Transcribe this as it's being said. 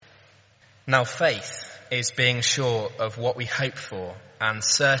Now faith is being sure of what we hope for and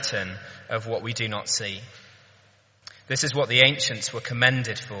certain of what we do not see. This is what the ancients were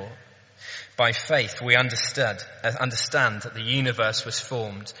commended for. By faith we understand that the universe was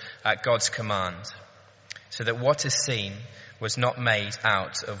formed at God's command, so that what is seen was not made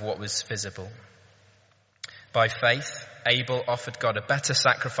out of what was visible. By faith Abel offered God a better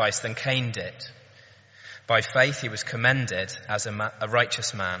sacrifice than Cain did. By faith he was commended as a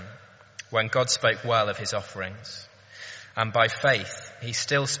righteous man when God spoke well of his offerings. And by faith he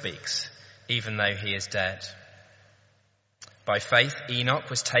still speaks, even though he is dead. By faith Enoch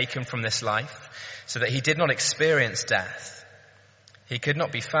was taken from this life so that he did not experience death. He could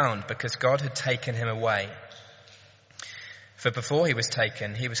not be found because God had taken him away. For before he was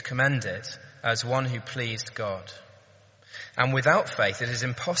taken, he was commended as one who pleased God. And without faith it is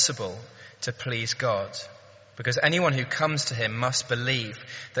impossible to please God, because anyone who comes to him must believe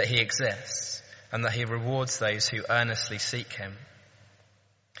that he exists and that he rewards those who earnestly seek him.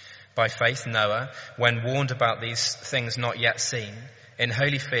 By faith Noah, when warned about these things not yet seen, in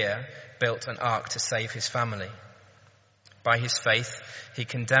holy fear built an ark to save his family. By his faith he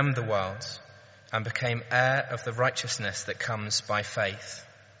condemned the world and became heir of the righteousness that comes by faith.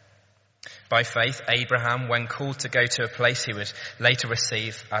 By faith Abraham, when called to go to a place he would later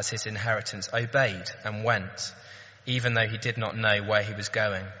receive as his inheritance, obeyed and went, even though he did not know where he was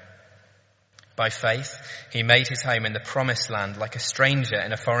going. By faith he made his home in the promised land like a stranger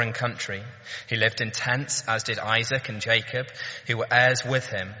in a foreign country. He lived in tents, as did Isaac and Jacob, who were heirs with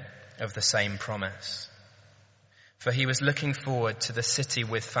him of the same promise. For he was looking forward to the city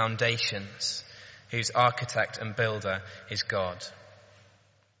with foundations, whose architect and builder is God.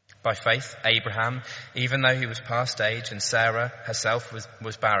 By faith Abraham, even though he was past age and Sarah herself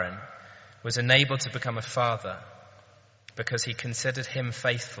was barren, was enabled to become a father because he considered him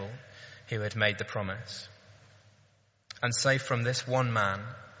faithful who had made the promise. And so from this one man,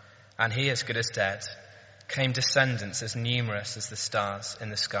 and he as good as dead, came descendants as numerous as the stars in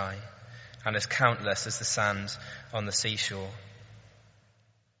the sky and as countless as the sand on the seashore.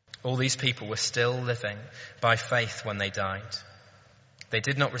 All these people were still living by faith when they died. They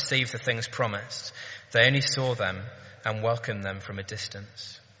did not receive the things promised. They only saw them and welcomed them from a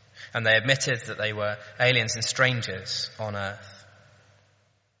distance. And they admitted that they were aliens and strangers on earth.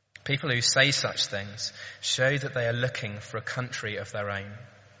 People who say such things show that they are looking for a country of their own.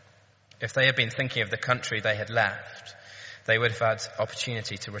 If they had been thinking of the country they had left, they would have had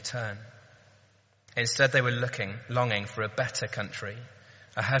opportunity to return. Instead, they were longing for a better country,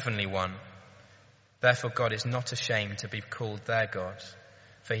 a heavenly one. Therefore, God is not ashamed to be called their God,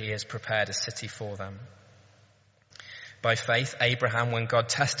 for he has prepared a city for them. By faith, Abraham, when God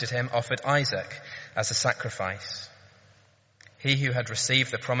tested him, offered Isaac as a sacrifice. He who had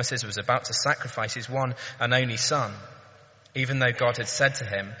received the promises was about to sacrifice his one and only son, even though God had said to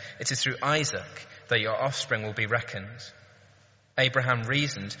him, "It is through Isaac that your offspring will be reckoned." Abraham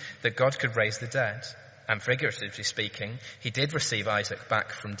reasoned that God could raise the dead, and figuratively speaking, he did receive Isaac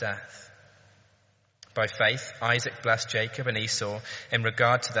back from death. By faith, Isaac blessed Jacob and Esau in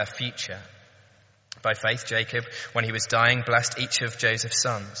regard to their future. By faith, Jacob, when he was dying, blessed each of Joseph's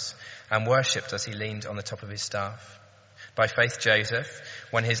sons and worshipped as he leaned on the top of his staff. By faith, Joseph,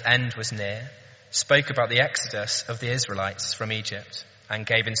 when his end was near, spoke about the exodus of the Israelites from Egypt and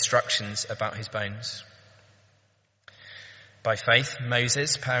gave instructions about his bones. By faith,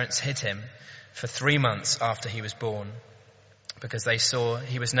 Moses' parents hid him for 3 months after he was born, because they saw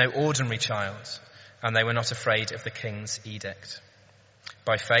he was no ordinary child, and they were not afraid of the king's edict.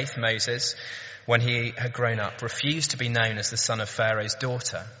 By faith, Moses, when he had grown up, refused to be known as the son of Pharaoh's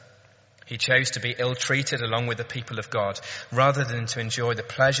daughter. He chose to be ill-treated along with the people of God, rather than to enjoy the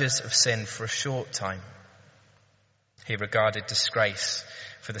pleasures of sin for a short time. He regarded disgrace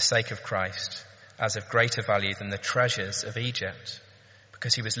for the sake of Christ as of greater value than the treasures of Egypt,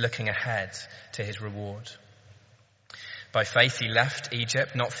 because he was looking ahead to his reward. By faith he left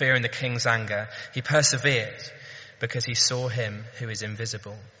Egypt, not fearing the king's anger. He persevered because he saw him who is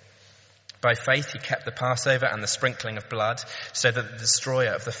invisible. By faith he kept the Passover and the sprinkling of blood, so that the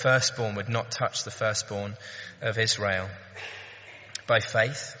destroyer of the firstborn would not touch the firstborn of Israel. By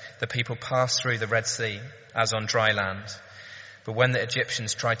faith the people passed through the Red Sea as on dry land, but when the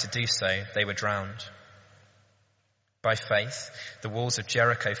Egyptians tried to do so, they were drowned. By faith the walls of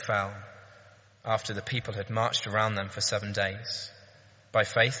Jericho fell after the people had marched around them for 7 days. By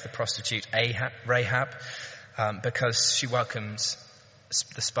faith the prostitute Rahab, because she welcomes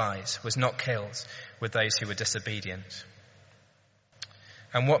the spies, was not killed with those who were disobedient.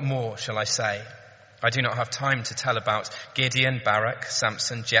 And what more shall I say? I do not have time to tell about Gideon, Barak,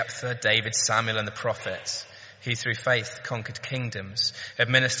 Samson, Jephthah, David, Samuel, and the prophets, who through faith conquered kingdoms,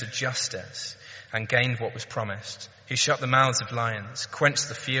 administered justice, and gained what was promised, who shut the mouths of lions, quenched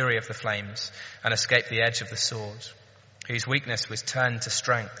the fury of the flames, and escaped the edge of the sword, whose weakness was turned to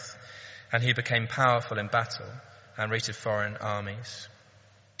strength, and who became powerful in battle and routed foreign armies.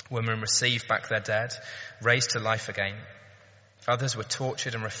 Women received back their dead, raised to life again. Others were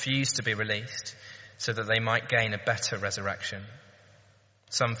tortured and refused to be released, so that they might gain a better resurrection.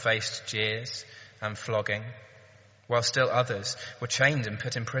 Some faced jeers and flogging, while still others were chained and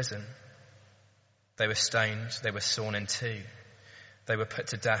put in prison. They were stoned, they were sawn in two, they were put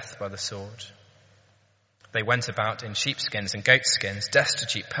to death by the sword. They went about in sheepskins and goatskins,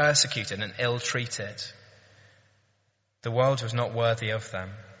 destitute, persecuted, and ill-treated. The world was not worthy of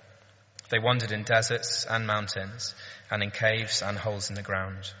them. They wandered in deserts and mountains, and in caves and holes in the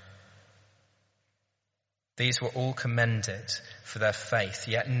ground. These were all commended for their faith,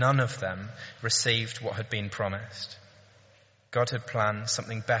 yet none of them received what had been promised. God had planned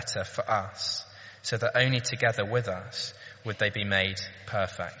something better for us, so that only together with us would they be made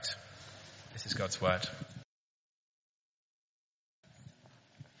perfect. This is God's word.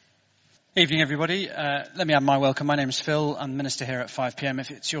 Evening, everybody. Let me add my welcome. My name is Phil. I'm minister here at 5 p.m. If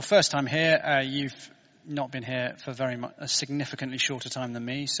it's your first time here, you've not been here for a significantly shorter time than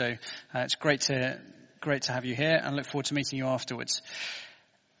me, so it's great to have you here, and look forward to meeting you afterwards.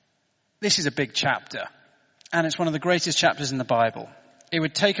 This is a big chapter, and it's one of the greatest chapters in the Bible. It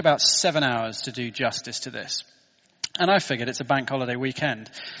would take about 7 hours to do justice to this, and I figured it's a bank holiday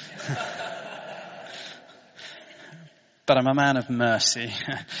weekend. But I'm a man of mercy.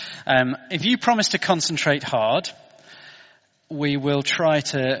 If you promise to concentrate hard, we will try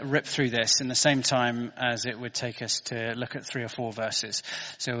to rip through this in the same time as it would take us to look at 3 or 4 verses.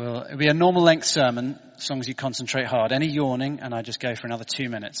 So it'll be a normal length sermon, as long as you concentrate hard. Any yawning, and I just go for another 2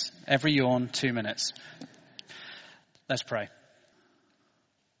 minutes. Every yawn, 2 minutes. Let's pray.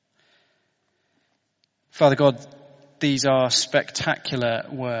 Father God, these are spectacular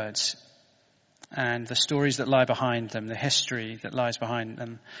words. And the stories that lie behind them, the history that lies behind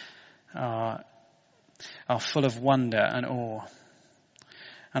them, are full of wonder and awe.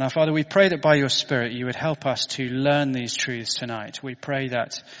 And our Father, we pray that by your Spirit you would help us to learn these truths tonight. We pray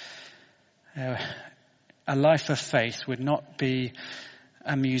that a life of faith would not be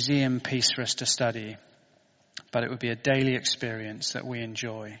a museum piece for us to study, but it would be a daily experience that we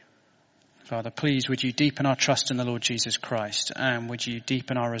enjoy. Father, please, would you deepen our trust in the Lord Jesus Christ, and would you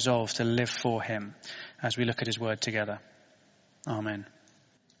deepen our resolve to live for him as we look at his word together. Amen.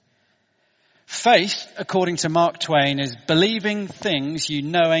 Faith, according to Mark Twain, is believing things you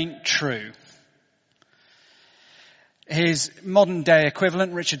know ain't true. His modern day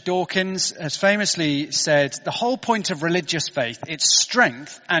equivalent, Richard Dawkins, has famously said, the whole point of religious faith, its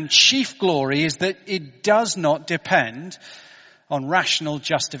strength and chief glory, is that it does not depend on rational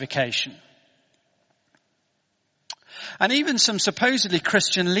justification. And even some supposedly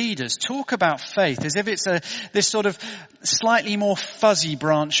Christian leaders talk about faith as if it's this sort of slightly more fuzzy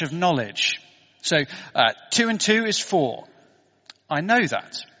branch of knowledge. So 2 and 2 is 4. I know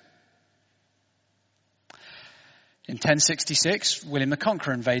that. In 1066, William the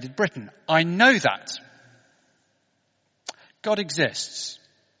Conqueror invaded Britain. I know that. God exists.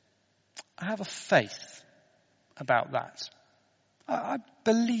 I have a faith about that. I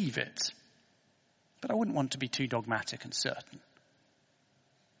believe it. But I wouldn't want to be too dogmatic and certain.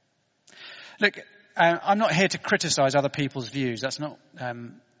 Look, I'm not here to criticize other people's views. That's not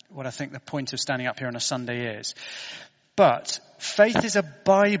what I think the point of standing up here on a Sunday is. But faith is a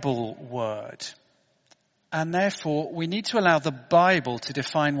Bible word. And therefore, we need to allow the Bible to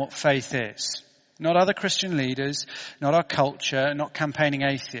define what faith is. Not other Christian leaders, not our culture, not campaigning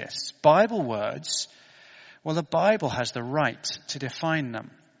atheists. Bible words, well, the Bible has the right to define them.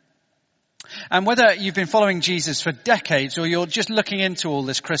 And whether you've been following Jesus for decades or you're just looking into all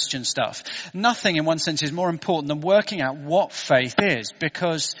this Christian stuff, nothing in one sense is more important than working out what faith is,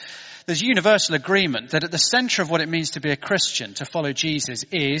 because there's universal agreement that at the center of what it means to be a Christian, to follow Jesus,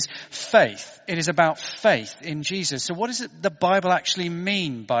 is faith. It is about faith in Jesus. So what does the Bible actually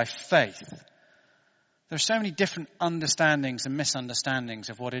mean by faith? There are so many different understandings and misunderstandings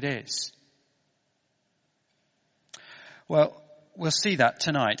of what it is. Well, we'll see that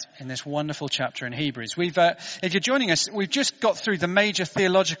tonight in this wonderful chapter in Hebrews. If you're joining us, we've just got through the major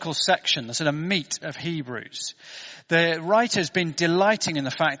theological section, the sort of meat of Hebrews. The writer's been delighting in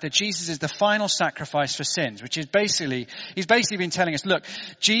the fact that Jesus is the final sacrifice for sins, which is he's basically been telling us, look,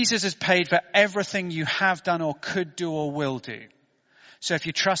 Jesus has paid for everything you have done or could do or will do. So if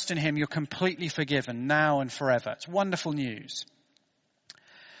you trust in him, you're completely forgiven now and forever. It's wonderful news.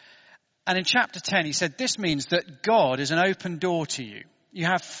 And in chapter 10, he said, this means that God is an open door to you. You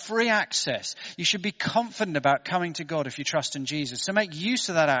have free access. You should be confident about coming to God if you trust in Jesus. So make use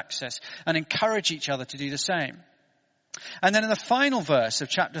of that access and encourage each other to do the same. And then in the final verse of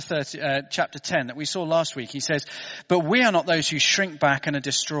chapter 10 that we saw last week, he says, but we are not those who shrink back and are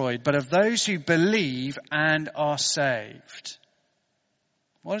destroyed, but of those who believe and are saved.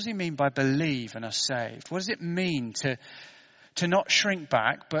 What does he mean by believe and are saved? What does it mean to not shrink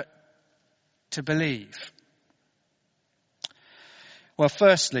back, but to believe? Well,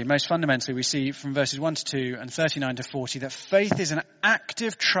 firstly, most fundamentally, we see from verses 1 to 2 and 39 to 40 that faith is an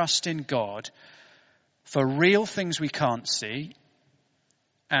active trust in God for real things we can't see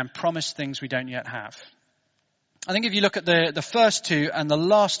and promised things we don't yet have. I think if you look at the first two and the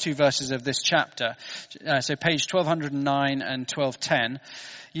last two verses of this chapter, so page 1209 and 1210,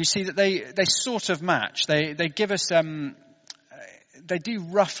 you see that they sort of match. They give us, they do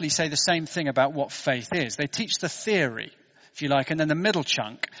roughly say the same thing about what faith is. They teach the theory, if you like, and then the middle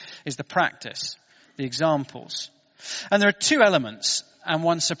chunk is the practice, the examples. And there are two elements and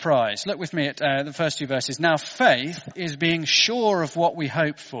one surprise. Look with me at the first two verses. Now faith is being sure of what we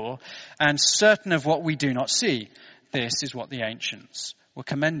hope for and certain of what we do not see. This is what the ancients were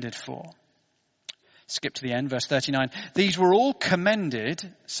commended for. Skip to the end, verse 39. These were all commended,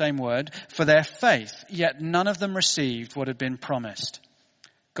 same word, for their faith, yet none of them received what had been promised.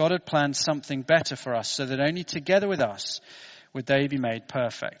 God had planned something better for us so that only together with us would they be made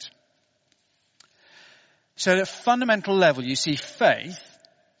perfect. So at a fundamental level, you see faith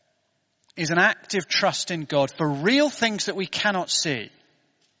is an active trust in God for real things that we cannot see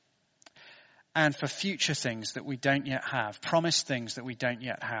and for future things that we don't yet have, promised things that we don't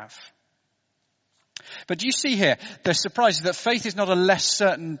yet have. But do you see here, the surprise is that faith is not a less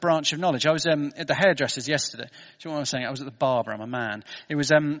certain branch of knowledge. I was at the hairdresser's yesterday. Do you know what I was saying? I was at the barber. I'm a man. I was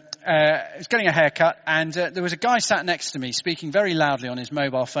getting a haircut, and there was a guy sat next to me speaking very loudly on his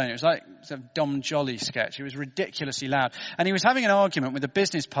mobile phone. It was like a Dom Jolly sketch. It was ridiculously loud. And he was having an argument with a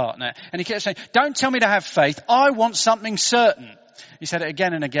business partner, and he kept saying, don't tell me to have faith. I want something certain. He said it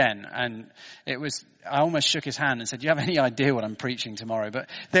again and again, and I almost shook his hand and said, do you have any idea what I'm preaching tomorrow? But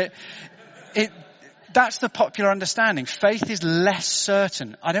that's the popular understanding. Faith is less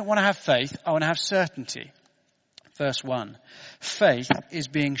certain. I don't want to have faith. I want to have certainty. Verse 1. Faith is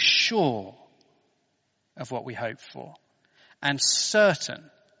being sure of what we hope for and certain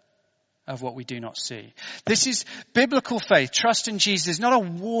of what we do not see. This is biblical faith. Trust in Jesus is not a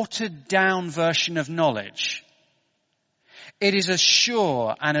watered down version of knowledge. It is as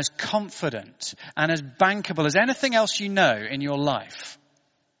sure and as confident and as bankable as anything else you know in your life.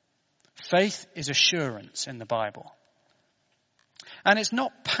 Faith is assurance in the Bible. And it's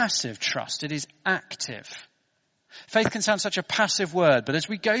not passive trust, it is active. Faith can sound such a passive word, but as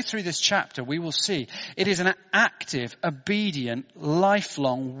we go through this chapter, we will see it is an active, obedient,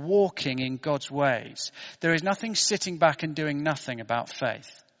 lifelong walking in God's ways. There is nothing sitting back and doing nothing about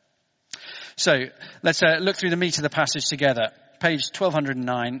faith. So let's look through the meat of the passage together. Page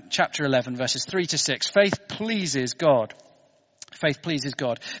 1209, chapter 11, verses 3 to 6. Faith pleases God. Faith pleases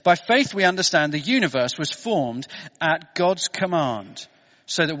God. By faith we understand the universe was formed at God's command,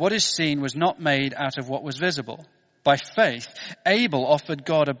 so that what is seen was not made out of what was visible. By faith, Abel offered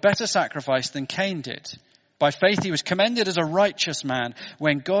God a better sacrifice than Cain did. By faith he was commended as a righteous man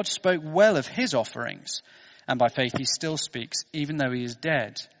when God spoke well of his offerings. And by faith he still speaks, even though he is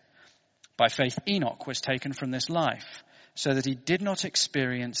dead. By faith Enoch was taken from this life, so that he did not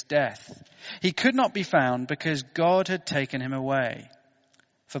experience death. He could not be found because God had taken him away.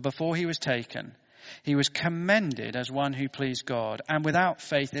 For before he was taken, he was commended as one who pleased God. And without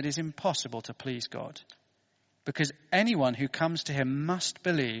faith it is impossible to please God. Because anyone who comes to him must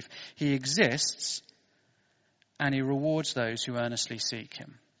believe he exists and he rewards those who earnestly seek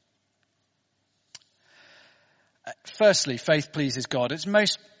him. Firstly, faith pleases God. At its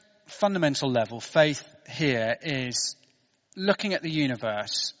most fundamental level, faith here is looking at the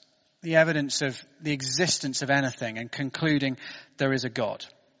universe, the evidence of the existence of anything, and concluding there is a God.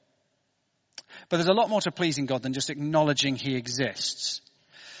 But there's a lot more to pleasing God than just acknowledging he exists.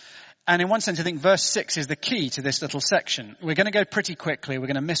 And in one sense, I think verse 6 is the key to this little section. We're going to go pretty quickly. We're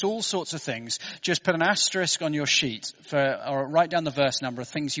going to miss all sorts of things. Just put an asterisk on your sheet or write down the verse number of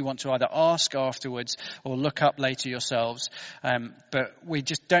things you want to either ask afterwards or look up later yourselves. But we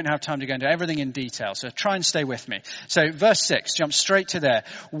just don't have time to go into everything in detail. So try and stay with me. So verse 6, jump straight to there.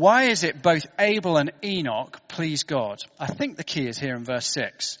 Why is it both Abel and Enoch please God? I think the key is here in verse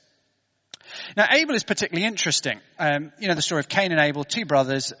 6. Now, Abel is particularly interesting. The story of Cain and Abel, two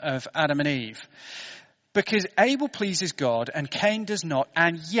brothers of Adam and Eve. Because Abel pleases God and Cain does not,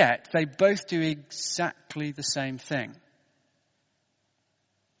 and yet they both do exactly the same thing.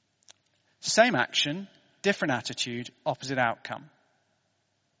 Same action, different attitude, opposite outcome.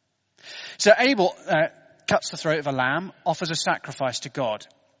 So Abel cuts the throat of a lamb, offers a sacrifice to God.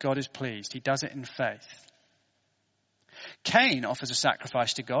 God is pleased. He does it in faith. Cain offers a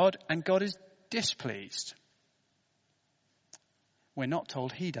sacrifice to God, and God is displeased. We're not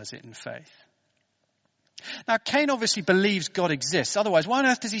told he does it in faith. Now, Cain obviously believes God exists. Otherwise, why on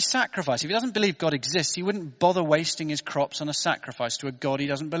earth does he sacrifice? If he doesn't believe God exists, he wouldn't bother wasting his crops on a sacrifice to a God he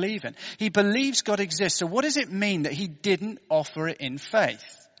doesn't believe in. He believes God exists. So what does it mean that he didn't offer it in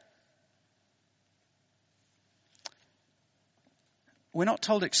faith? We're not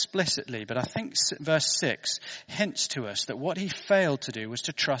told explicitly, but I think verse 6 hints to us that what he failed to do was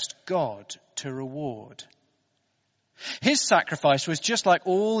to trust God to reward. His sacrifice was just like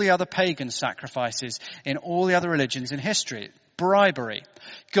all the other pagan sacrifices in all the other religions in history. Bribery.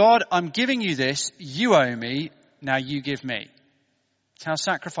 God, I'm giving you this, you owe me, now you give me. It's how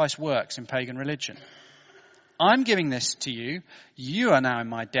sacrifice works in pagan religion. I'm giving this to you, you are now in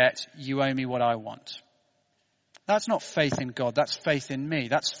my debt, you owe me what I want. That's not faith in God, that's faith in me.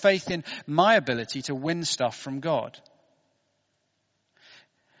 That's faith in my ability to win stuff from God.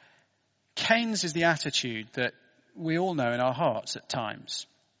 Cain's is the attitude that we all know in our hearts at times.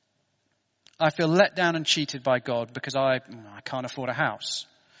 I feel let down and cheated by God because I can't afford a house.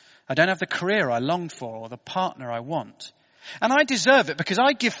 I don't have the career I longed for or the partner I want. And I deserve it because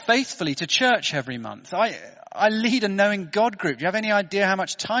I give faithfully to church every month. I lead a knowing God group. Do you have any idea how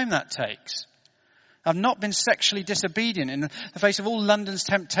much time that takes? I've not been sexually disobedient in the face of all London's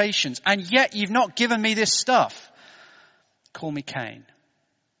temptations. And yet you've not given me this stuff. Call me Cain.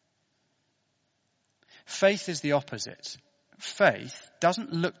 Faith is the opposite. Faith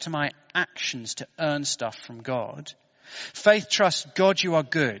doesn't look to my actions to earn stuff from God. Faith trusts God, you are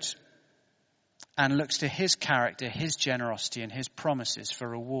good, and looks to his character, his generosity, and his promises for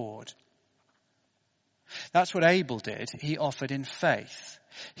reward. That's what Abel did. He offered in faith.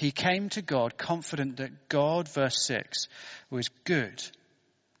 He came to God confident that God, verse 6, was good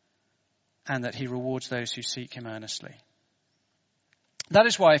and that he rewards those who seek him earnestly. That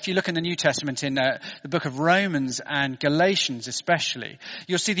is why if you look in the New Testament in the book of Romans and Galatians especially,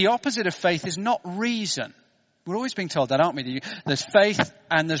 you'll see the opposite of faith is not reason. We're always being told that, aren't we? There's faith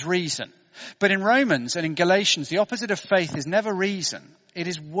and there's reason. But in Romans and in Galatians, the opposite of faith is never reason. It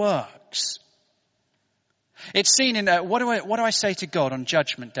is works. It's seen in what do I say to God on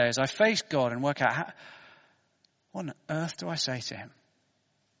Judgment Day as I face God and work out what on earth do I say to him?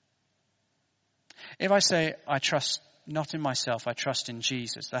 If I say I trust not in myself, I trust in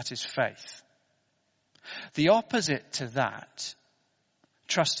Jesus, that is faith. The opposite to that,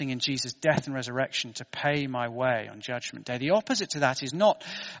 trusting in Jesus' death and resurrection to pay my way on Judgment Day, the opposite to that is not,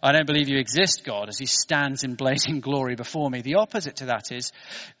 I don't believe you exist, God, as he stands in blazing glory before me. The opposite to that is,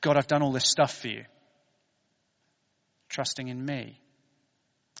 God, I've done all this stuff for you. Trusting in me.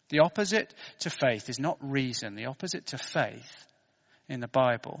 The opposite to faith is not reason. The opposite to faith in the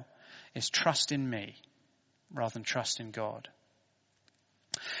Bible is trust in me rather than trust in God.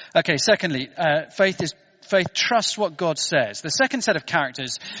 Okay, secondly, faith trusts what God says. The second set of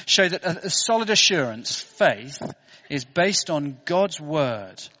characters show that a solid assurance, faith, is based on God's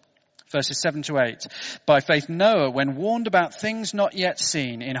word. Verses 7 to 8. By faith Noah, when warned about things not yet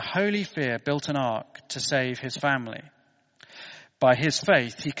seen, in holy fear built an ark to save his family. By his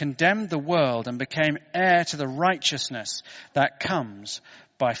faith he condemned the world and became heir to the righteousness that comes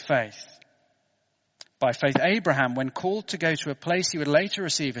by faith. By faith Abraham, when called to go to a place he would later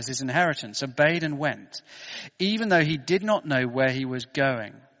receive as his inheritance, obeyed and went, even though he did not know where he was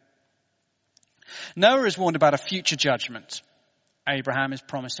going. Noah is warned about a future judgment. Abraham is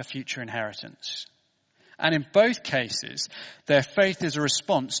promised a future inheritance. And in both cases, their faith is a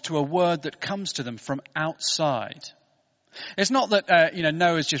response to a word that comes to them from outside. It's not that,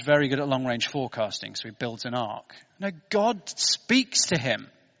 Noah's just very good at long-range forecasting, so he builds an ark. No, God speaks to him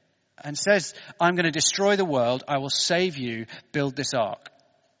and says, I'm going to destroy the world, I will save you, build this ark.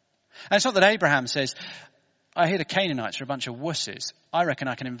 And it's not that Abraham says, I hear the Canaanites are a bunch of wusses. I reckon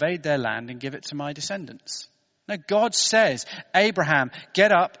I can invade their land and give it to my descendants. No, God says, Abraham,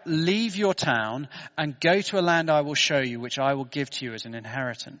 get up, leave your town, and go to a land I will show you, which I will give to you as an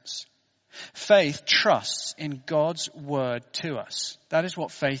inheritance. Faith trusts in God's word to us. That is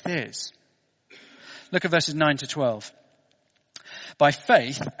what faith is. Look at verses 9 to 12. By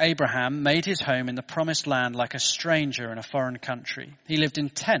faith, Abraham made his home in the promised land like a stranger in a foreign country. He lived in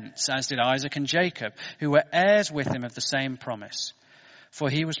tents, as did Isaac and Jacob, who were heirs with him of the same promise. For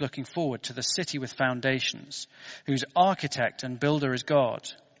he was looking forward to the city with foundations, whose architect and builder is God.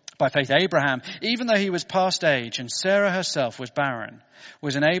 By faith, Abraham, even though he was past age and Sarah herself was barren,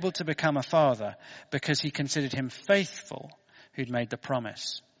 was enabled to become a father because he considered him faithful who'd made the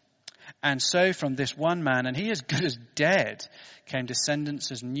promise. And so from this one man, and he as good as dead, came descendants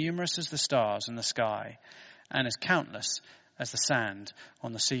as numerous as the stars in the sky and as countless as the sand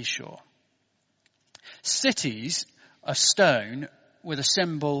on the seashore. Cities of stone were the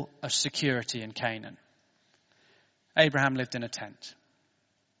symbol of security in Canaan. Abraham lived in a tent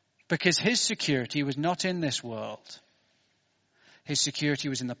because his security was not in this world. His security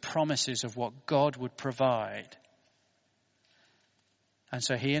was in the promises of what God would provide. And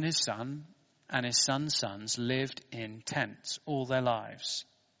so he and his son and his son's sons lived in tents all their lives.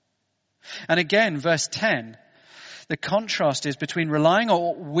 And again, verse 10, the contrast is between relying on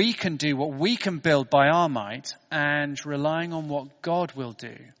what we can do, what we can build by our might, and relying on what God will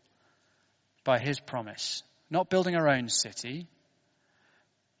do by his promise. Not building our own city,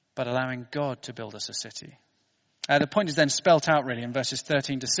 but allowing God to build us a city. The point is then spelt out really in verses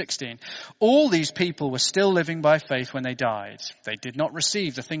 13 to 16. All these people were still living by faith when they died. They did not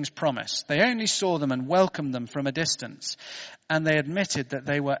receive the things promised. They only saw them and welcomed them from a distance. And they admitted that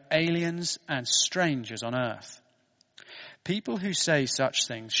they were aliens and strangers on earth. People who say such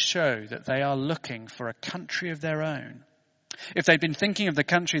things show that they are looking for a country of their own. If they'd been thinking of the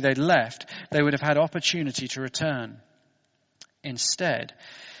country they'd left, they would have had opportunity to return. Instead,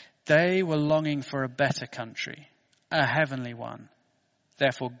 they were longing for a better country, a heavenly one.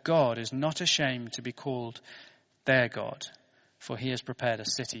 Therefore, God is not ashamed to be called their God, for he has prepared a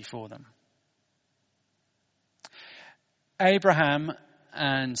city for them. Abraham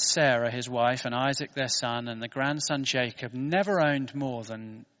and Sarah, his wife, and Isaac, their son, and the grandson Jacob never owned more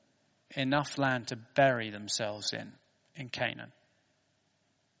than enough land to bury themselves in Canaan.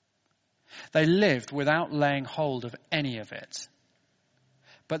 They lived without laying hold of any of it.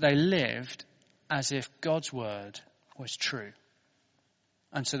 But they lived as if God's word was true.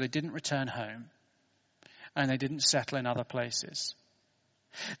 And so they didn't return home. And they didn't settle in other places.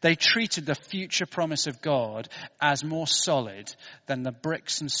 They treated the future promise of God as more solid than the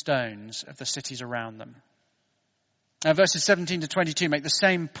bricks and stones of the cities around them. Now, verses 17 to 22 make the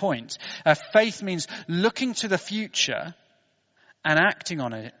same point. Faith means looking to the future and acting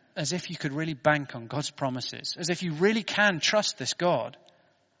on it as if you could really bank on God's promises. As if you really can trust this God.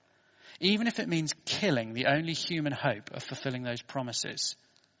 Even if it means killing the only human hope of fulfilling those promises.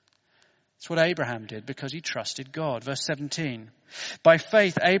 It's what Abraham did because he trusted God. Verse 17. By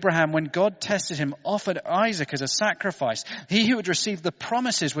faith, Abraham, when God tested him, offered Isaac as a sacrifice. He who had received the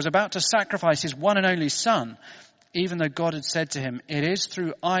promises was about to sacrifice his one and only son, even though God had said to him, "It is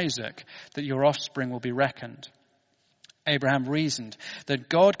through Isaac that your offspring will be reckoned." Abraham reasoned that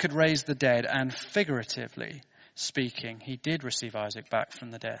God could raise the dead, and figuratively speaking, he did receive Isaac back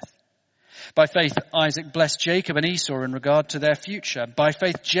from the death. By faith, Isaac blessed Jacob and Esau in regard to their future. By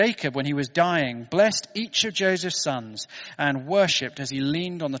faith, Jacob, when he was dying, blessed each of Joseph's sons and worshipped as he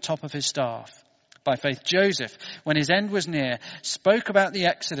leaned on the top of his staff. By faith, Joseph, when his end was near, spoke about the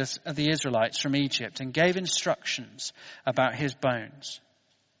exodus of the Israelites from Egypt and gave instructions about his bones.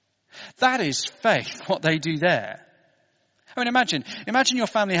 That is faith, what they do there. I mean, imagine your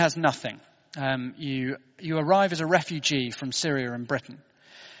family has nothing. You arrive as a refugee from Syria and Britain.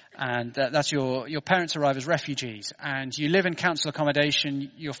 And that's your parents arrive as refugees, and you live in council accommodation.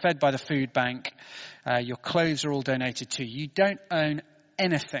 You're fed by the food bank. Your clothes are all donated to you. You don't own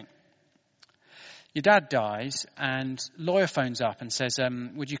anything. Your dad dies, and lawyer phones up and says,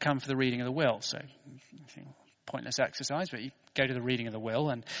 would you come for the reading of the will? So, pointless exercise, but you go to the reading of the will,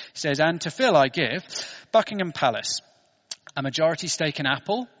 and he says, and to Phil I give Buckingham Palace, a majority stake in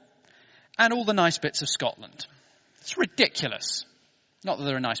Apple, and all the nice bits of Scotland. It's ridiculous. Not that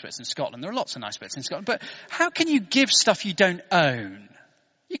there are nice bits in Scotland. There are lots of nice bits in Scotland. But how can you give stuff you don't own?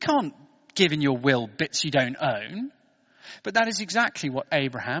 You can't give in your will bits you don't own. But that is exactly what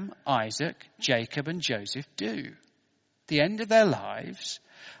Abraham, Isaac, Jacob and Joseph do. At the end of their lives,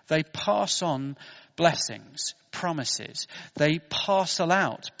 they pass on blessings, promises. They parcel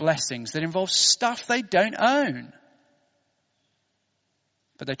out blessings that involve stuff they don't own.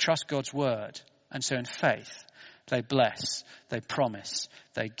 But they trust God's word. And so in faith, they bless, they promise,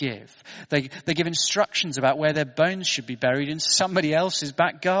 they give. They give instructions about where their bones should be buried in somebody else's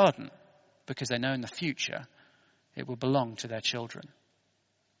back garden, because they know in the future it will belong to their children.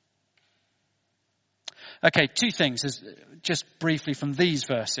 Okay, two things, just briefly from these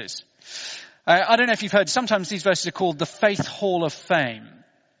verses. I don't know if you've heard, sometimes these verses are called the Faith Hall of Fame.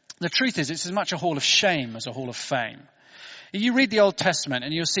 The truth is, it's as much a hall of shame as a hall of fame. You read the Old Testament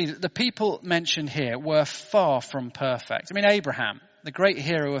and you'll see that the people mentioned here were far from perfect. I mean, Abraham, the great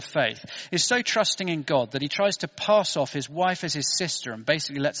hero of faith, is so trusting in God that he tries to pass off his wife as his sister and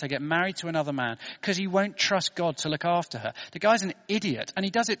basically lets her get married to another man because he won't trust God to look after her. The guy's an idiot, and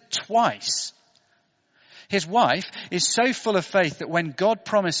he does it twice. His wife is so full of faith that when God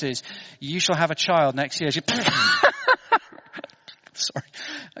promises, you shall have a child next year, she... Sorry.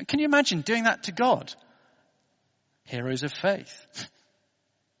 Can you imagine doing that to God? Heroes of faith.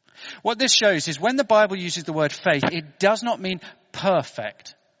 What this shows is when the Bible uses the word faith, it does not mean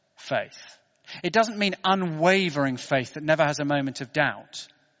perfect faith. It doesn't mean unwavering faith that never has a moment of doubt.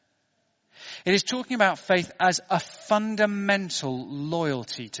 It is talking about faith as a fundamental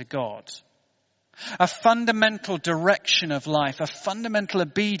loyalty to God, a fundamental direction of life, a fundamental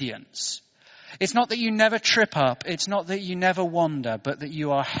obedience. It's not that you never trip up, it's not that you never wander, but that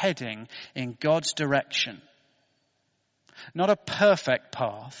you are heading in God's direction. Not a perfect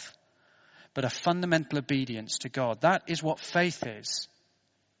path, but a fundamental obedience to God. That is what faith is.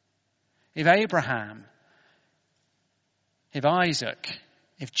 If Abraham, if Isaac,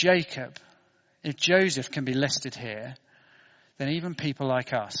 if Jacob, if Joseph can be listed here, then even people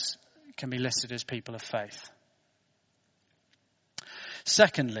like us can be listed as people of faith.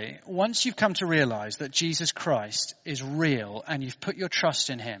 Secondly, once you've come to realize that Jesus Christ is real and you've put your trust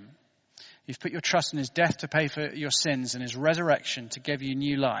in him, you've put your trust in his death to pay for your sins and his resurrection to give you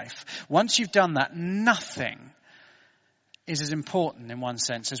new life. Once you've done that, nothing is as important in one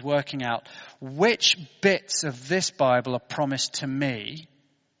sense as working out which bits of this Bible are promised to me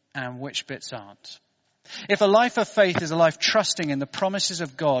and which bits aren't. If a life of faith is a life trusting in the promises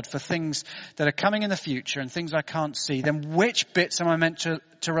of God for things that are coming in the future and things I can't see, then which bits am I meant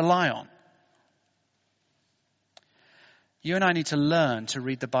to rely on? You and I need to learn to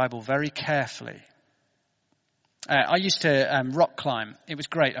read the Bible very carefully. I used to rock climb. It was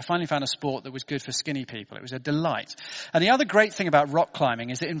great. I finally found a sport that was good for skinny people. It was a delight. And the other great thing about rock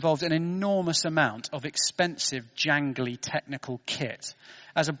climbing is it involved an enormous amount of expensive, jangly, technical kit.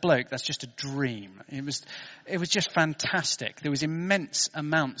 As a bloke, that's just a dream. It was just fantastic. There was immense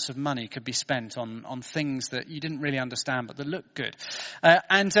amounts of money could be spent on things that you didn't really understand, but that looked good.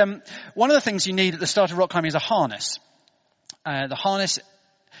 And one of the things you need at the start of rock climbing is a harness. The harness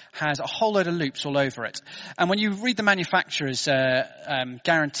has a whole load of loops all over it. And when you read the manufacturer's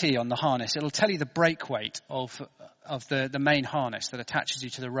guarantee on the harness, it'll tell you the brake weight of the main harness that attaches you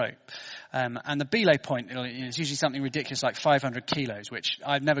to the rope. And the belay point is usually something ridiculous like 500 kilos, which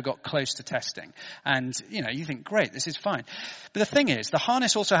I've never got close to testing. And, you think, great, this is fine. But the thing is, the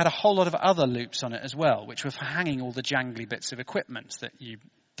harness also had a whole lot of other loops on it as well, which were for hanging all the jangly bits of equipment that you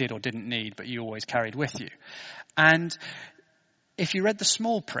did or didn't need, but you always carried with you. And if you read the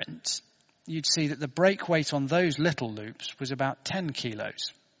small print, you'd see that the brake weight on those little loops was about 10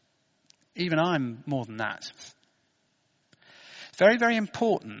 kilos. Even I'm more than that. Very, very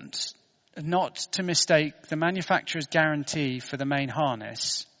important not to mistake the manufacturer's guarantee for the main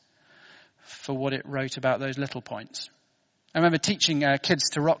harness for what it wrote about those little points. I remember teaching kids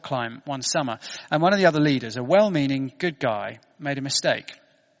to rock climb one summer, and one of the other leaders, a well-meaning, good guy, made a mistake.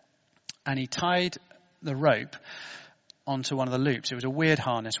 And he tied the rope onto one of the loops. It was a weird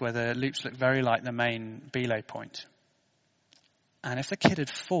harness where the loops looked very like the main belay point. And if the kid had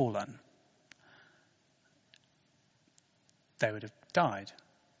fallen, they would have died.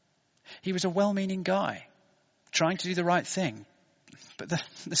 He was a well-meaning guy, trying to do the right thing. But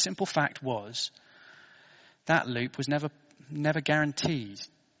the simple fact was, that loop was never guaranteed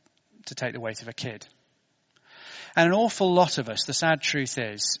to take the weight of a kid. And an awful lot of us, the sad truth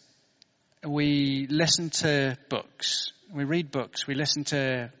is, we listen to books, we read books, we listen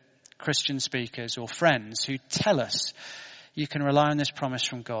to Christian speakers or friends who tell us you can rely on this promise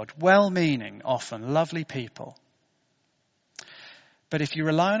from God. Well-meaning, often, lovely people. But if you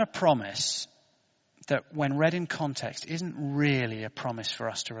rely on a promise that, when read in context, isn't really a promise for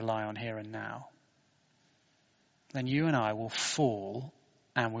us to rely on here and now, then you and I will fall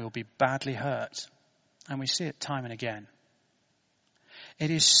and we'll be badly hurt. And we see it time and again. It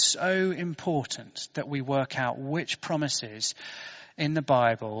is so important that we work out which promises in the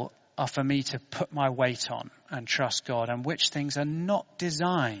Bible are for me to put my weight on and trust God, and which things are not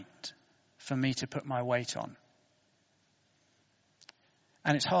designed for me to put my weight on.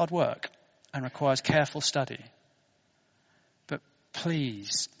 And it's hard work and requires careful study. But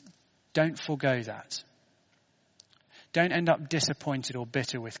please, don't forego that. Don't end up disappointed or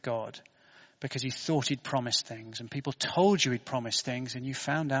bitter with God because you thought he'd promised things and people told you he'd promised things and you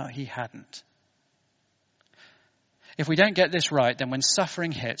found out he hadn't. If we don't get this right, then when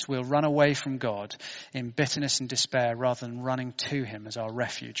suffering hits, we'll run away from God in bitterness and despair rather than running to him as our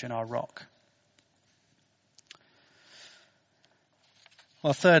refuge and our rock.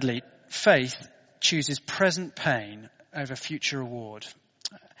 Well, thirdly, faith chooses present pain over future reward.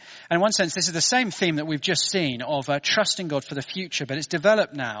 And in one sense, this is the same theme that we've just seen of trusting God for the future, but it's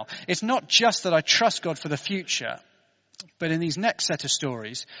developed now. It's not just that I trust God for the future, but in these next set of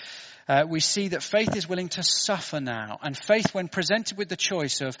stories, we see that faith is willing to suffer now. And faith, when presented with the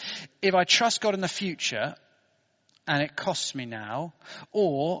choice of, if I trust God in the future and it costs me now,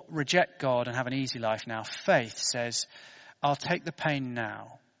 or reject God and have an easy life now, faith says, I'll take the pain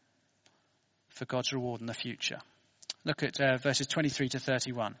now for God's reward in the future. Look at verses 23 to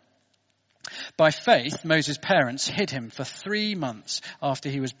 31. By faith, Moses' parents hid him for 3 months after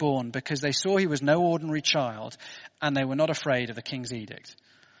he was born because they saw he was no ordinary child and they were not afraid of the king's edict.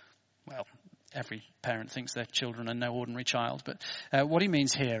 Well, every parent thinks their children are no ordinary child, but what he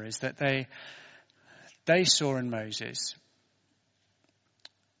means here is that they saw in Moses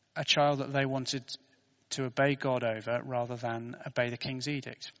a child that they wanted to obey God over rather than obey the king's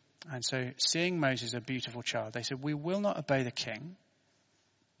edict. And so seeing Moses a beautiful child, they said, we will not obey the king.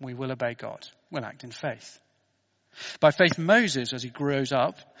 We will obey God. We'll act in faith. By faith, Moses, as he grows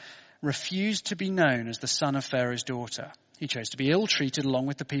up, refused to be known as the son of Pharaoh's daughter. He chose to be ill-treated along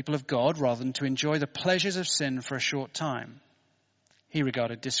with the people of God rather than to enjoy the pleasures of sin for a short time. He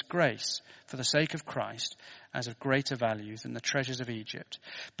regarded disgrace for the sake of Christ as of greater value than the treasures of Egypt,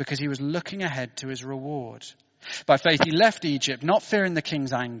 because he was looking ahead to his reward. By faith, he left Egypt, not fearing the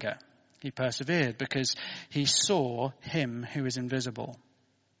king's anger. He persevered because he saw him who is invisible.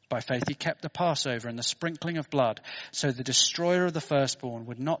 By faith, he kept the Passover and the sprinkling of blood, so the destroyer of the firstborn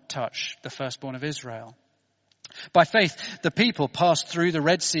would not touch the firstborn of Israel. By faith, the people passed through the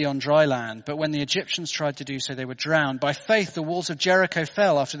Red Sea on dry land, but when the Egyptians tried to do so, they were drowned. By faith, the walls of Jericho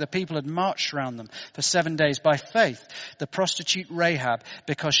fell after the people had marched around them for 7 days. By faith, the prostitute Rahab,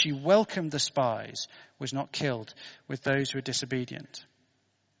 because she welcomed the spies, was not killed with those who were disobedient.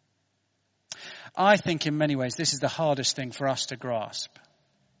 I think in many ways this is the hardest thing for us to grasp.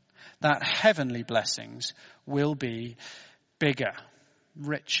 That heavenly blessings will be bigger,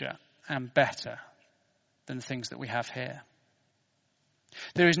 richer, and better than the things that we have here.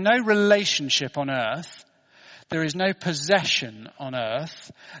 There is no relationship on earth. There is no possession on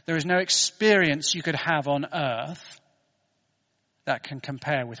earth. There is no experience you could have on earth that can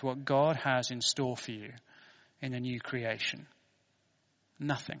compare with what God has in store for you in the new creation.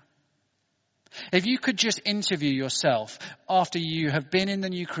 Nothing. If you could just interview yourself after you have been in the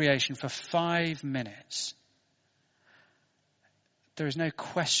new creation for 5 minutes, there is no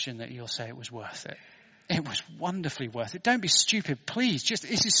question that you'll say it was worth it. It was wonderfully worth it. Don't be stupid, please.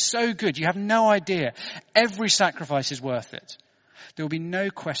 This is so good. You have no idea. Every sacrifice is worth it. There will be no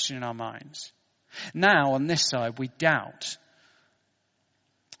question in our minds. Now, on this side, we doubt.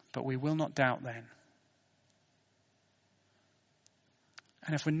 But we will not doubt then.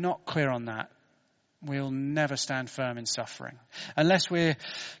 And if we're not clear on that, we'll never stand firm in suffering. Unless we're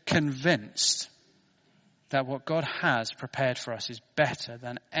convinced that what God has prepared for us is better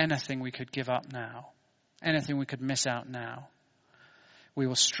than anything we could give up now. Anything we could miss out now. We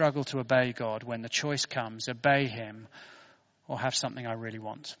will struggle to obey God when the choice comes, obey him or have something I really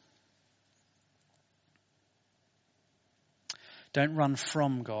want. Don't run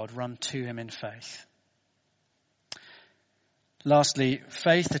from God, run to him in faith. Lastly,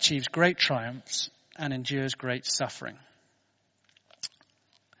 faith achieves great triumphs and endures great suffering.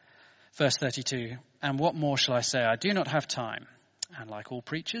 Verse 32, and what more shall I say? I do not have time. And like all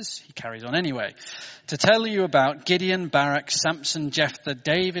preachers, he carries on anyway, to tell you about Gideon, Barak, Samson, Jephthah,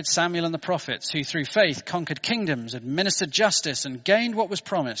 David, Samuel and the prophets, who through faith conquered kingdoms, administered justice and gained what was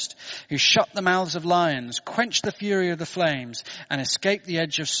promised, who shut the mouths of lions, quenched the fury of the flames and escaped the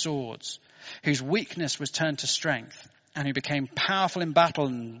edge of swords, whose weakness was turned to strength, and who became powerful in battle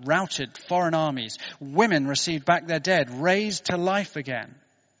and routed foreign armies. Women received back their dead, raised to life again.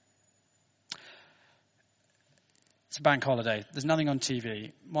 It's a bank holiday. There's nothing on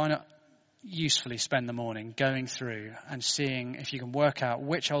TV. Why not usefully spend the morning going through and seeing if you can work out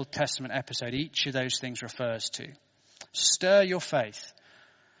which Old Testament episode each of those things refers to. Stir your faith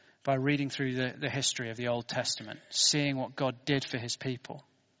by reading through the history of the Old Testament, seeing what God did for his people.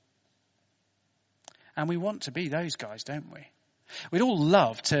 And we want to be those guys, don't we? We'd all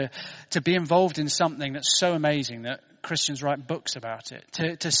love to be involved in something that's so amazing that Christians write books about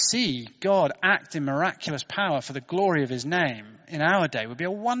it. To see God act in miraculous power for the glory of his name in our day would be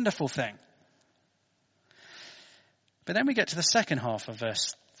a wonderful thing. But then we get to the second half of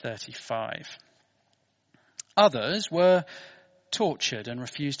verse 35. Others were tortured and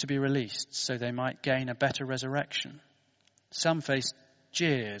refused to be released so they might gain a better resurrection. Some faced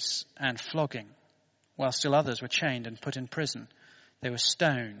jeers and flogging, while still others were chained and put in prison. They were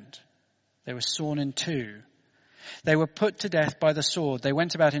stoned. They were sawn in two. They were put to death by the sword. They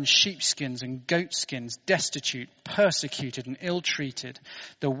went about in sheepskins and goatskins, destitute, persecuted and ill-treated.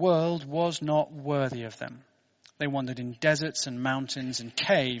 The world was not worthy of them. They wandered in deserts and mountains and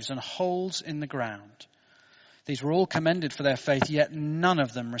caves and holes in the ground. These were all commended for their faith, yet none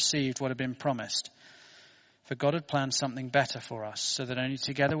of them received what had been promised. For God had planned something better for us, so that only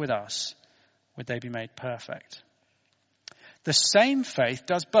together with us would they be made perfect. The same faith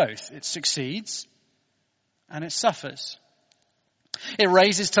does both. It succeeds and it suffers. It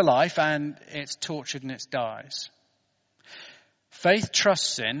raises to life and it's tortured and it dies. Faith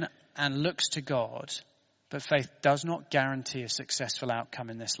trusts in and looks to God, but faith does not guarantee a successful outcome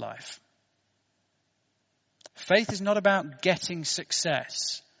in this life. Faith is not about getting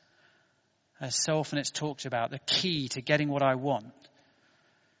success, as so often it's talked about, the key to getting what I want.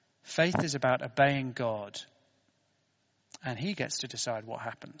 Faith is about obeying God, and he gets to decide what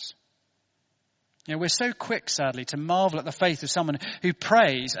happens. You know, we're so quick, sadly, to marvel at the faith of someone who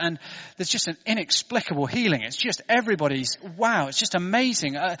prays, and there's just an inexplicable healing. It's just everybody's, wow, it's just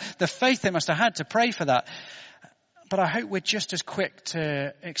amazing. The faith they must have had to pray for that. But I hope we're just as quick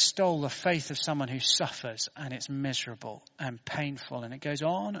to extol the faith of someone who suffers and it's miserable and painful and it goes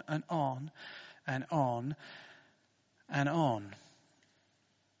on and on and on and on.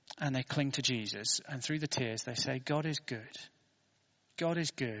 And they cling to Jesus, and through the tears they say, God is good. God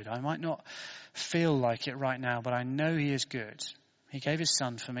is good. I might not feel like it right now, but I know he is good. He gave his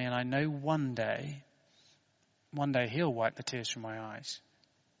son for me, and I know one day he'll wipe the tears from my eyes.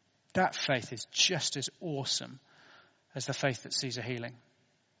 That faith is just as awesome as the faith that sees a healing.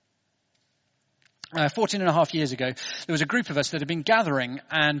 14 and a half years ago, there was a group of us that had been gathering,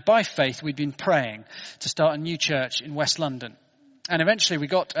 and by faith we'd been praying to start a new church in West London. And eventually we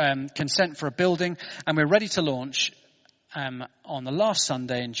got consent for a building, and we're ready to launch on the last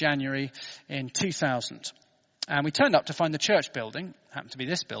Sunday in January in 2000. And we turned up to find the church building, happened to be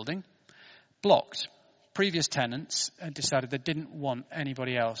this building, blocked. Previous tenants had decided they didn't want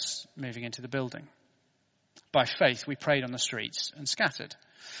anybody else moving into the building. By faith, we prayed on the streets and scattered.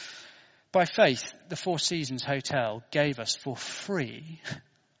 By faith, the Four Seasons Hotel gave us for free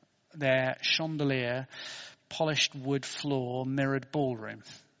their chandelier, polished wood floor, mirrored ballroom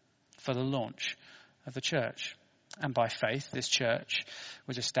for the launch of the church. And by faith, this church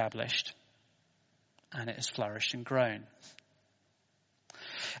was established and it has flourished and grown.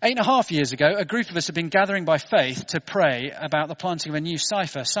 8.5 years ago, a group of us had been gathering by faith to pray about the planting of a new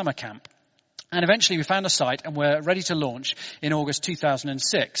Cypher summer camp. And eventually we found a site and we're ready to launch in August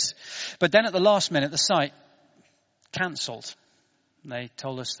 2006. But then at the last minute, the site cancelled. They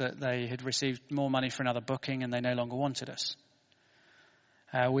told us that they had received more money for another booking and they no longer wanted us.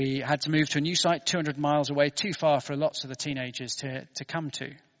 We had to move to a new site 200 miles away, too far for lots of the teenagers to come to.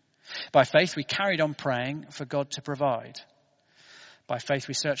 By faith, we carried on praying for God to provide. By faith,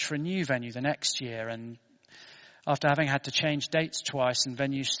 we searched for a new venue the next year, and after having had to change dates twice and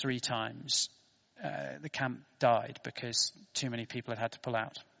venues 3 times, the camp died because too many people had to pull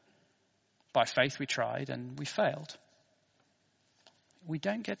out. By faith, we tried and we failed. We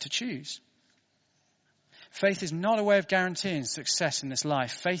don't get to choose. Faith is not a way of guaranteeing success in this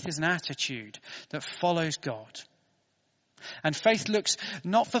life. Faith is an attitude that follows God. And faith looks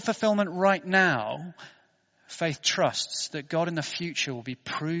not for fulfillment right now. Faith trusts that God in the future will be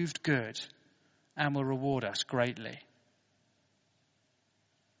proved good and will reward us greatly.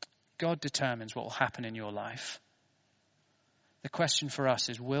 God determines what will happen in your life. The question for us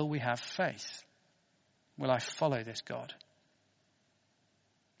is, will we have faith? Will I follow this God?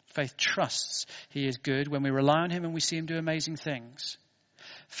 Faith trusts he is good when we rely on him and we see him do amazing things.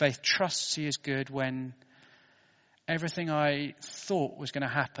 Faith trusts he is good when everything I thought was going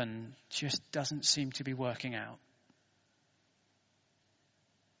to happen just doesn't seem to be working out.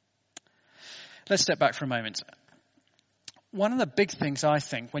 Let's step back for a moment. One of the big things I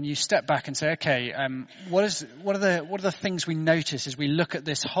think when you step back and say, okay, what are the things we notice as we look at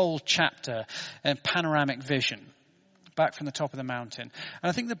this whole chapter and panoramic vision back from the top of the mountain? And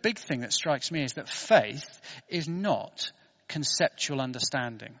I think the big thing that strikes me is that faith is not conceptual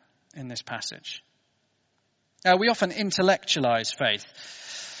understanding in this passage. We often intellectualize faith.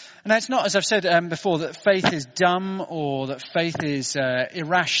 And it's not, as I've said before, that faith is dumb or that faith is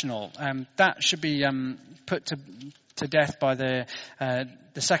irrational. That should be put to to death by the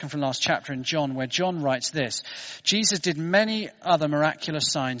second from last chapter in John, where John writes this: Jesus did many other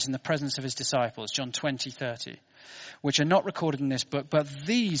miraculous signs in the presence of his disciples, John 20:30, which are not recorded in this book, but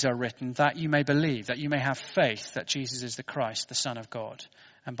these are written that you may believe, that you may have faith that Jesus is the Christ, the Son of God,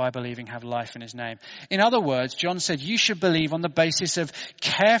 and by believing have life in his name. In other words, John said you should believe on the basis of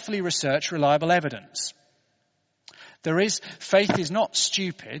carefully researched, reliable evidence. Faith is not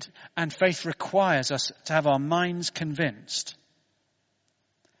stupid, and faith requires us to have our minds convinced.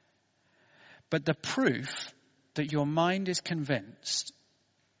 But the proof that your mind is convinced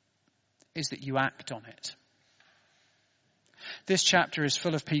is that you act on it. This chapter is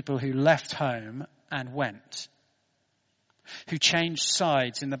full of people who left home and went, who changed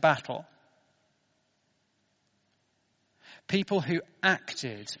sides in the battle. People who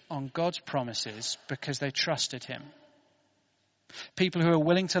acted on God's promises because they trusted him. People who are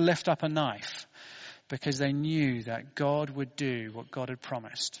willing to lift up a knife because they knew that God would do what God had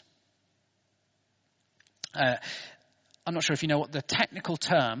promised. I'm not sure if you know what the technical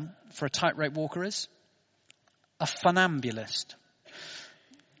term for a tightrope walker is. A funambulist.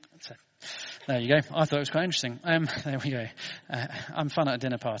 There you go. I thought it was quite interesting. There we go. I'm fun at a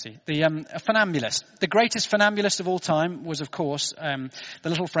dinner party. A funambulist. The greatest funambulist of all time was, of course, the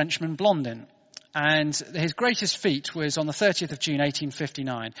little Frenchman Blondin. And his greatest feat was on the 30th of June,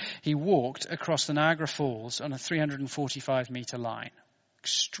 1859. He walked across the Niagara Falls on a 345-metre line.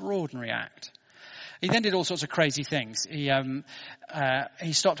 Extraordinary act. He then did all sorts of crazy things. He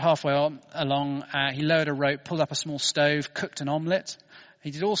stopped halfway along. He lowered a rope, pulled up a small stove, cooked an omelette.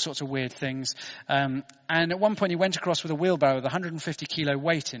 He did all sorts of weird things. And at one point he went across with a wheelbarrow with 150 kilo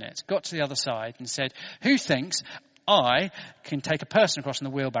weight in it, got to the other side and said, "Who thinks I can take a person across in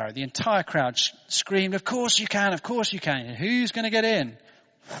the wheelbarrow?" The entire crowd screamed, "Of course you can, of course you can. And who's going to get in?"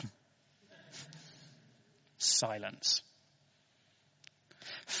 Silence.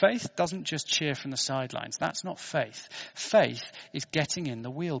 Faith doesn't just cheer from the sidelines. That's not faith. Faith is getting in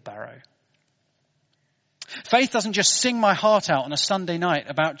the wheelbarrow. Faith doesn't just sing my heart out on a Sunday night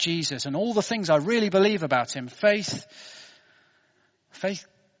about Jesus and all the things I really believe about him. Faith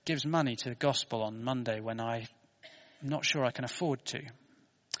gives money to the gospel on Monday when I'm not sure I can afford to.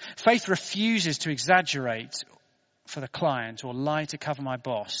 Faith refuses to exaggerate for the client or lie to cover my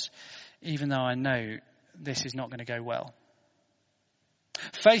boss, even though I know this is not going to go well.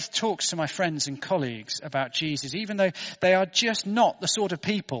 Faith talks to my friends and colleagues about Jesus, even though they are just not the sort of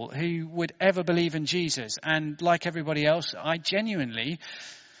people who would ever believe in Jesus. And like everybody else, I genuinely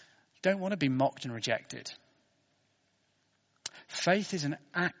don't want to be mocked and rejected. Faith is an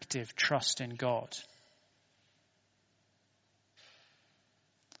active trust in God.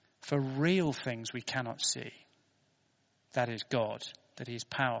 For real things we cannot see, that is God, that he is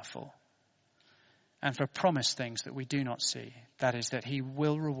powerful. And for promised things that we do not see, that is that he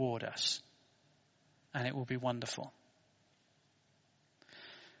will reward us and it will be wonderful.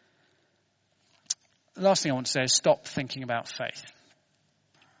 The last thing I want to say is stop thinking about faith.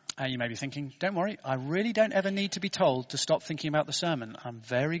 You may be thinking, don't worry, I really don't ever need to be told to stop thinking about the sermon. I'm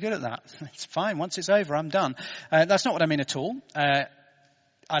very good at that. It's fine. Once it's over, I'm done. That's not what I mean at all.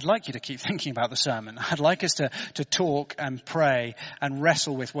 I'd like you to keep thinking about the sermon. I'd like us to talk and pray and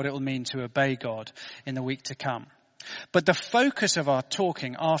wrestle with what it will mean to obey God in the week to come. But the focus of our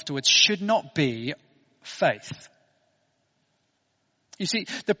talking afterwards should not be faith. You see,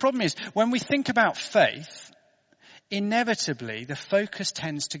 the problem is when we think about faith, inevitably the focus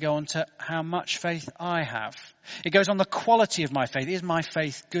tends to go on to how much faith I have. It goes on the quality of my faith. Is my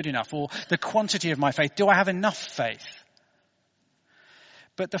faith good enough? Or the quantity of my faith. Do I have enough faith?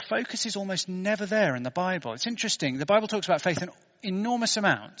 But the focus is almost never there in the Bible. It's interesting. The Bible talks about faith an enormous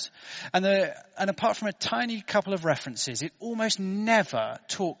amount. And apart from a tiny couple of references, it almost never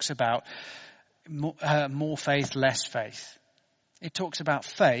talks about more faith, less faith. It talks about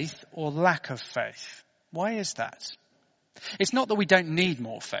faith or lack of faith. Why is that? It's not that we don't need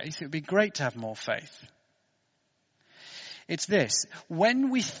more faith. It would be great to have more faith. It's this. When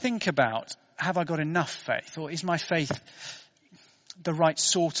we think about, have I got enough faith? Or is my faith the right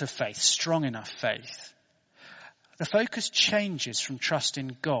sort of faith, strong enough faith? The focus changes from trust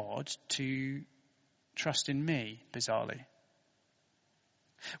in God to trust in me, bizarrely.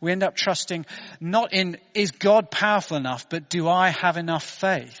 We end up trusting not in, is God powerful enough, but do I have enough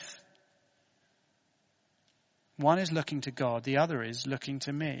faith? One is looking to God, the other is looking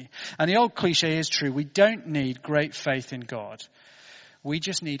to me. And the old cliche is true. We don't need great faith in God. We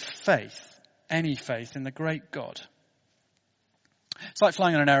just need faith, any faith in the great God. It's like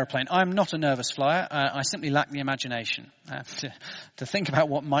flying on an aeroplane. I'm not a nervous flyer. I simply lack the imagination to think about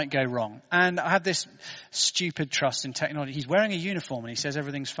what might go wrong. And I have this stupid trust in technology. He's wearing a uniform and he says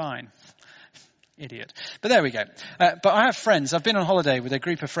everything's fine. Idiot. But there we go. But I have friends. I've been on holiday with a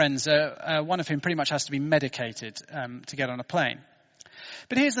group of friends, one of whom pretty much has to be medicated to get on a plane.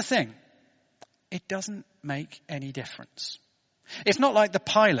 But here's the thing. It doesn't make any difference. It's not like the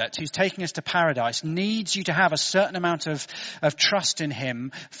pilot who's taking us to paradise needs you to have a certain amount of trust in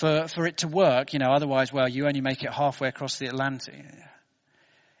him for it to work. Otherwise, well, you only make it halfway across the Atlantic.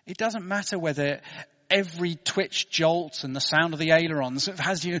 It doesn't matter whether every twitch, jolt and the sound of the ailerons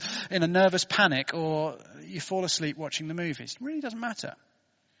has you in a nervous panic or you fall asleep watching the movies. It really doesn't matter.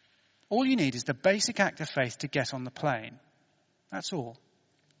 All you need is the basic act of faith to get on the plane. That's all.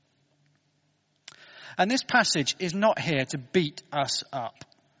 And this passage is not here to beat us up.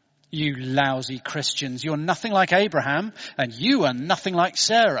 You lousy Christians, you're nothing like Abraham, and you are nothing like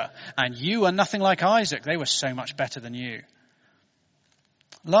Sarah, and you are nothing like Isaac. They were so much better than you.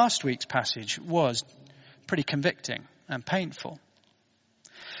 Last week's passage was pretty convicting and painful.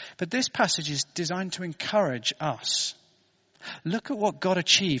 But this passage is designed to encourage us. Look at what God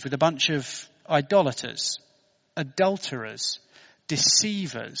achieved with a bunch of idolaters, adulterers,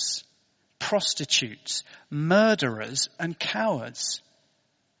 deceivers, prostitutes, murderers, and cowards.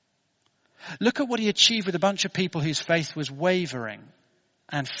 Look at what he achieved with a bunch of people whose faith was wavering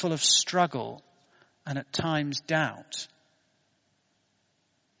and full of struggle and at times doubt.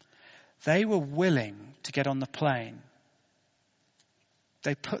 They were willing to get on the plane.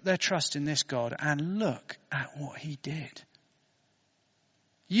 They put their trust in this God, and look at what he did.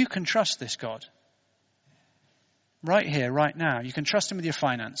 You can trust this God. Right here, right now. You can trust him with your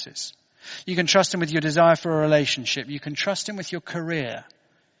finances. You can trust him with your desire for a relationship. You can trust him with your career.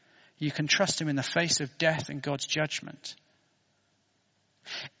 You can trust him in the face of death and God's judgment.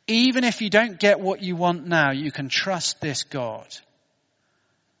 Even if you don't get what you want now, you can trust this God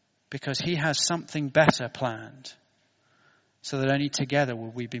because he has something better planned so that only together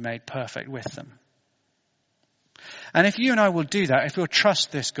will we be made perfect with them. And if you and I will do that, if we'll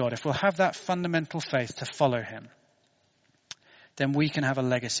trust this God, if we'll have that fundamental faith to follow him, then we can have a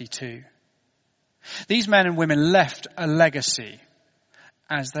legacy too. These men and women left a legacy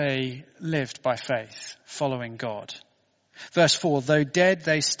as they lived by faith, following God. Verse 4, though dead,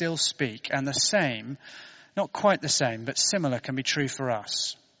 they still speak. And the same, not quite the same, but similar can be true for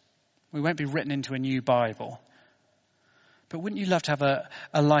us. We won't be written into a new Bible. But wouldn't you love to have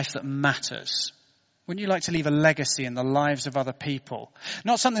a life that matters? Wouldn't you like to leave a legacy in the lives of other people?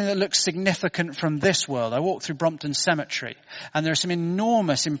 Not something that looks significant from this world. I walked through Brompton Cemetery and there are some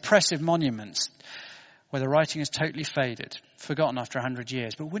enormous, impressive monuments where the writing is totally faded, forgotten after 100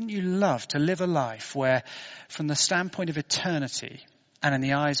 years. But wouldn't you love to live a life where, from the standpoint of eternity and in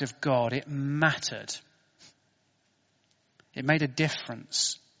the eyes of God, it mattered? It made a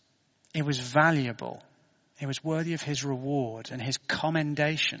difference. It was valuable. It was worthy of his reward and his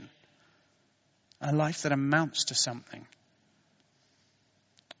commendation. A life that amounts to something.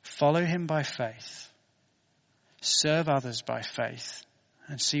 Follow him by faith. Serve others by faith.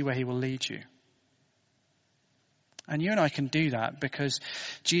 And see where he will lead you. And you and I can do that because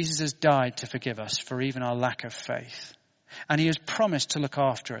Jesus has died to forgive us for even our lack of faith. And he has promised to look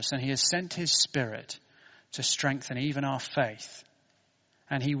after us. And he has sent his Spirit to strengthen even our faith.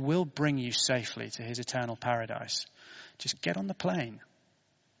 And he will bring you safely to his eternal paradise. Just get on the plane.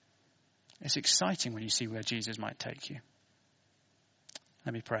 It's exciting when you see where Jesus might take you.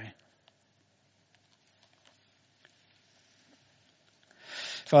 Let me pray.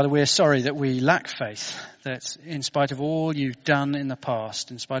 Father, we are sorry that we lack faith, that in spite of all you've done in the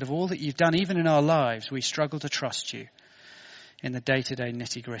past, in spite of all that you've done even in our lives, we struggle to trust you in the day-to-day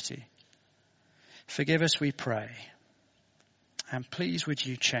nitty-gritty. Forgive us, we pray. And please would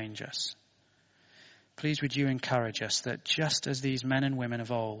you change us. Please would you encourage us that just as these men and women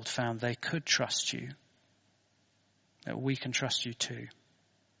of old found they could trust you, that we can trust you too.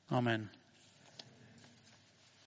 Amen.